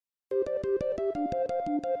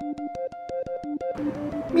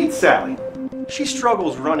Meet Sally. She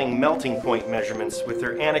struggles running melting point measurements with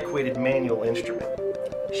her antiquated manual instrument.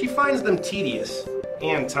 She finds them tedious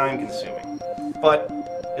and time-consuming, but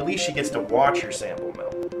at least she gets to watch her sample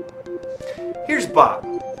melt. Here's Bob.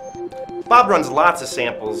 Bob runs lots of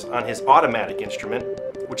samples on his automatic instrument,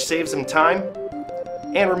 which saves him time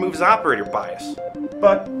and removes operator bias,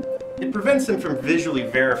 but it prevents him from visually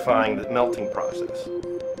verifying the melting process.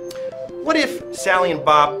 What if Sally and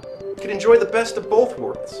Bob could enjoy the best of both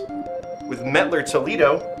worlds? With METTLER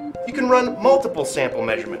Toledo, you can run multiple sample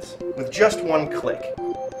measurements with just one click,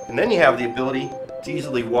 and then you have the ability to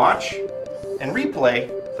easily watch and replay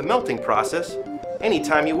the melting process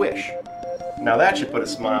anytime you wish. Now that should put a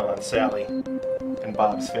smile on Sally and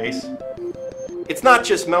Bob's face. It's not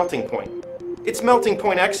just melting point, it's melting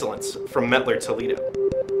point excellence from METTLER Toledo.